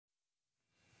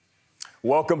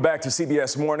Welcome back to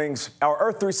CBS Mornings. Our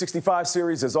Earth 365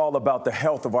 series is all about the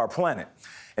health of our planet.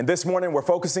 And this morning, we're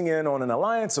focusing in on an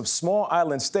alliance of small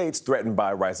island states threatened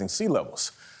by rising sea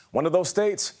levels. One of those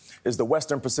states is the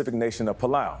Western Pacific nation of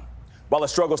Palau. While it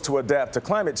struggles to adapt to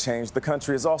climate change, the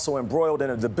country is also embroiled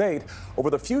in a debate over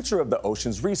the future of the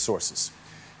ocean's resources.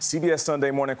 CBS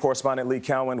Sunday morning correspondent Lee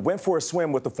Cowan went for a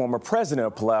swim with the former president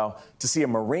of Palau to see a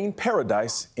marine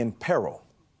paradise in peril.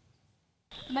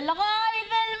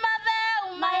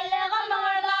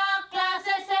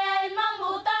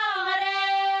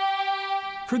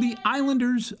 For the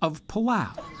islanders of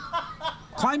Palau,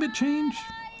 climate change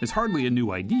is hardly a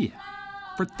new idea.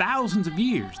 For thousands of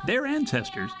years, their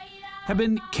ancestors have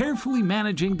been carefully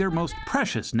managing their most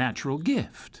precious natural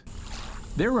gift,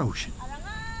 their ocean.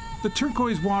 The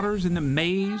turquoise waters in the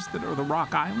maze that are the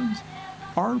Rock Islands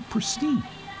are pristine,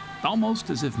 almost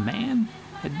as if man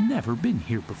had never been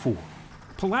here before.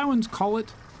 Palauans call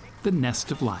it the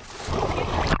nest of life.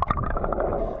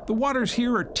 The waters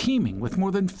here are teeming with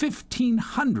more than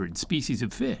 1,500 species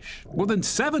of fish, more than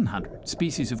 700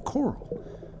 species of coral.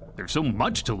 There's so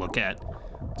much to look at,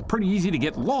 it's pretty easy to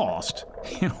get lost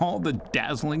in all the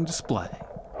dazzling display.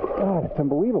 God, it's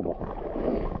unbelievable.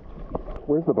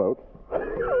 Where's the boat?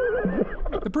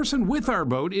 The person with our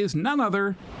boat is none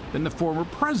other than the former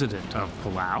president of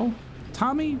Palau,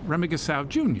 Tommy Remigisao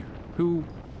Jr., who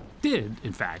did,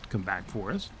 in fact, come back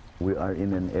for us. We are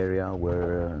in an area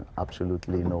where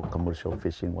absolutely no commercial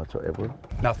fishing whatsoever.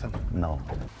 Nothing? No.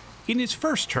 In his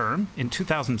first term, in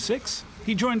 2006,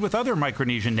 he joined with other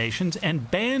Micronesian nations and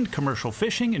banned commercial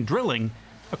fishing and drilling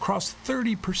across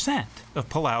 30% of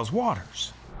Palau's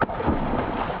waters.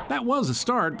 That was a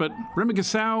start, but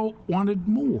Remigisao wanted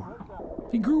more.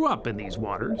 He grew up in these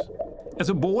waters. As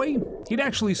a boy, he'd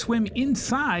actually swim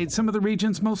inside some of the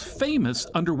region's most famous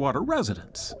underwater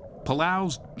residents,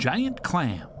 Palau's giant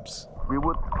clams. We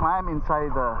would climb inside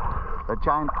the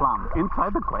giant clam.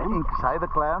 Inside the clam? Inside the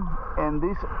clam. And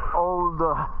these old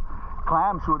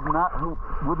clams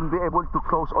wouldn't be able to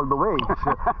close all the way.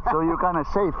 So you're kind of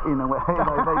safe in a way.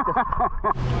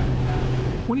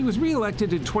 When he was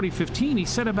re-elected in 2015, he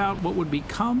set about what would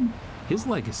become his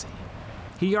legacy.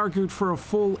 He argued for a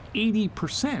full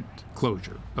 80%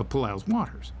 closure of Palau's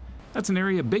waters. That's an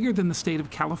area bigger than the state of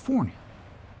California.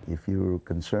 If you're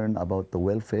concerned about the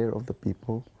welfare of the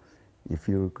people, if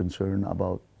you're concerned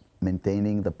about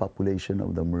maintaining the population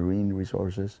of the marine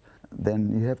resources,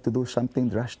 then you have to do something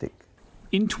drastic.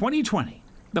 In 2020,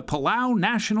 the Palau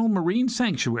National Marine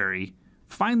Sanctuary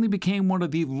finally became one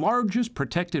of the largest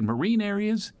protected marine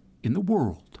areas in the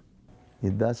world.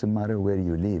 It doesn't matter where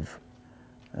you live.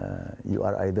 You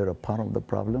are either a part of the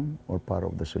problem or part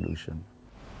of the solution.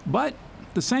 But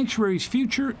the sanctuary's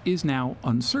future is now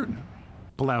uncertain.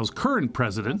 Palau's current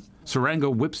president,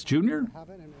 Surango Whips Jr.,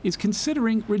 is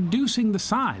considering reducing the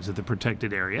size of the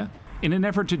protected area in an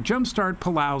effort to jumpstart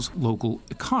Palau's local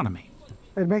economy.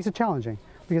 It makes it challenging,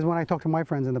 because when I talk to my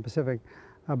friends in the Pacific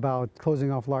about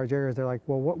closing off large areas, they're like,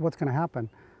 well, what's going to happen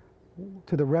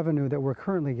to the revenue that we're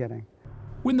currently getting?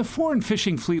 When the foreign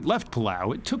fishing fleet left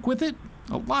Palau, it took with it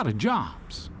a lot of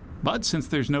jobs. But since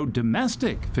there's no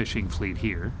domestic fishing fleet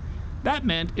here, that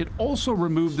meant it also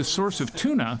removed the source of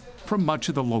tuna from much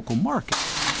of the local market.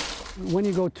 When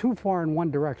you go too far in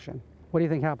one direction, what do you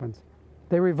think happens?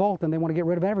 They revolt and they want to get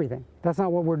rid of everything. That's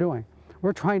not what we're doing.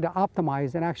 We're trying to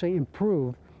optimize and actually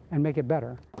improve and make it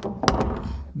better.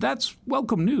 That's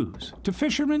welcome news to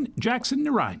fisherman Jackson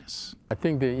Narinas. I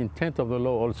think the intent of the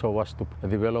law also was to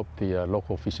develop the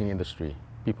local fishing industry,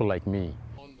 people like me.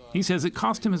 He says it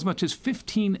cost him as much as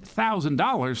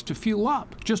 $15,000 to fuel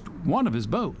up just one of his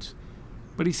boats.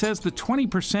 But he says the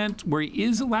 20% where he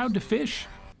is allowed to fish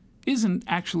isn't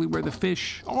actually where the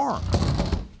fish are.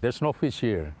 There's no fish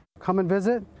here. Come and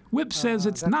visit. Whip says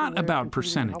it's not about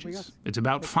percentages. It's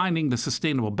about finding the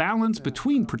sustainable balance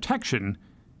between protection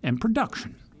and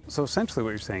production. So essentially what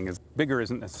you're saying is bigger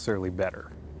isn't necessarily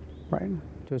better. Right.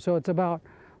 So it's about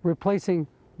replacing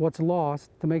what's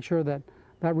lost to make sure that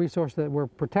that resource that we're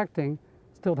protecting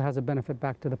still has a benefit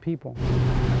back to the people.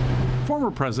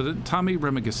 Former President Tommy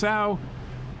Remigisao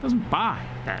doesn't buy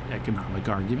that economic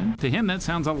argument. To him, that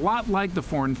sounds a lot like the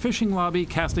foreign fishing lobby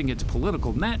casting its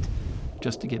political net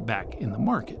just to get back in the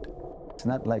market. It's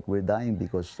not like we're dying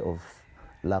because of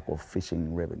lack of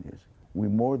fishing revenues. We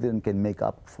more than can make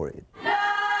up for it.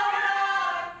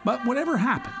 But whatever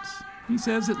happens, he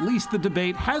says at least the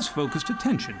debate has focused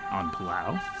attention on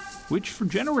Palau, which for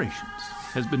generations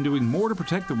has been doing more to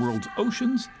protect the world's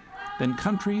oceans than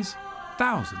countries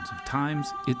thousands of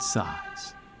times its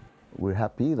size. We're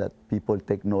happy that people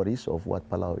take notice of what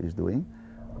Palau is doing,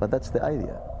 but that's the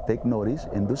idea. Take notice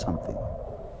and do something.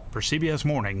 For CBS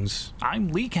Mornings, I'm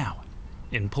Lee Cowan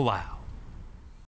in Palau.